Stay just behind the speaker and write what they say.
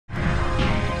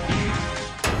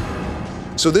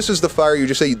So this is the fire, you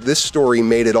just say this story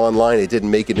made it online. It didn't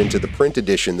make it into the print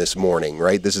edition this morning,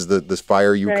 right? This is this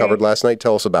fire you covered last night.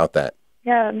 Tell us about that.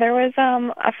 Yeah, there was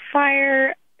a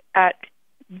fire at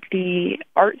the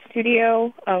art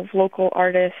studio of local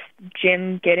artist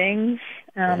Jim Giddings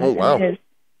and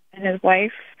his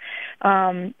wife.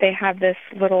 They have this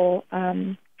little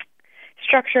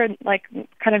structure, like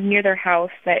kind of near their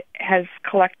house, that has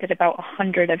collected about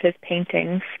 100 of his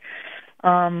paintings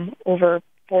over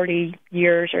 40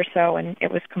 years or so, and it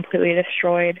was completely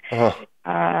destroyed.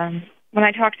 When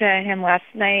I talked to him last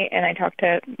night, and I talked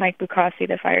to Mike Bukasi,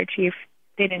 the fire chief,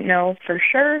 they didn't know for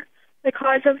sure the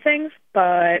cause of things,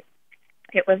 but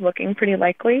it was looking pretty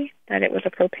likely that it was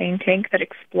a propane tank that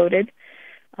exploded.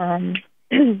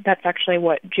 That's actually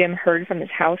what Jim heard from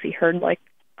his house. He heard like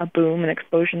a boom, an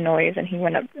explosion noise, and he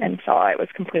went up and saw it was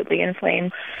completely in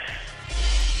flames.